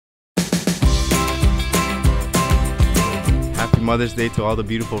Mother's Day to all the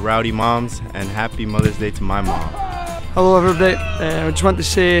beautiful Rowdy moms, and happy Mother's Day to my mom. Hello everybody, I just want to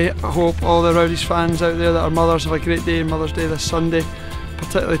say I hope all the Rowdies fans out there that are mothers have a great day, Mother's Day this Sunday,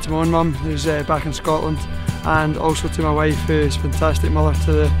 particularly to my own mum who's back in Scotland, and also to my wife who is a fantastic mother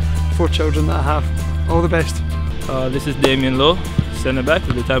to the 4 children that I have. All the best. This is Damien Lowe, centre back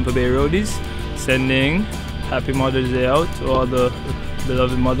with the Tampa Bay Rowdies, sending happy Mother's Day out to all the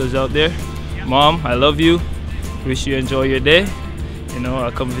beloved mothers out there. Mom, I love you. Wish you enjoy your day. You know,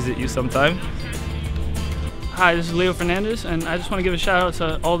 I'll come visit you sometime. Hi, this is Leo Fernandez, and I just want to give a shout out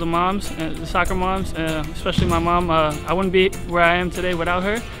to all the moms, the soccer moms, especially my mom. I wouldn't be where I am today without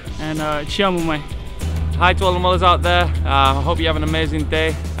her, and Chiamumai. Hi to all the mothers out there. I hope you have an amazing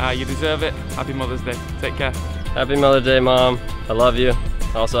day. You deserve it. Happy Mother's Day. Take care. Happy Mother's Day, Mom. I love you.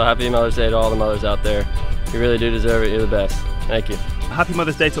 Also, happy Mother's Day to all the mothers out there. You really do deserve it. You're the best. Thank you. Happy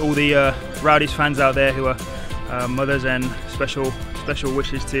Mother's Day to all the Rowdies fans out there who are mothers, and special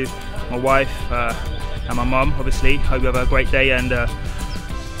wishes to my wife and my mum, obviously. Hope you have a great day, and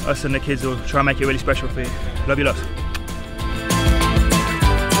us and the kids will try and make it really special for you. Love you lots.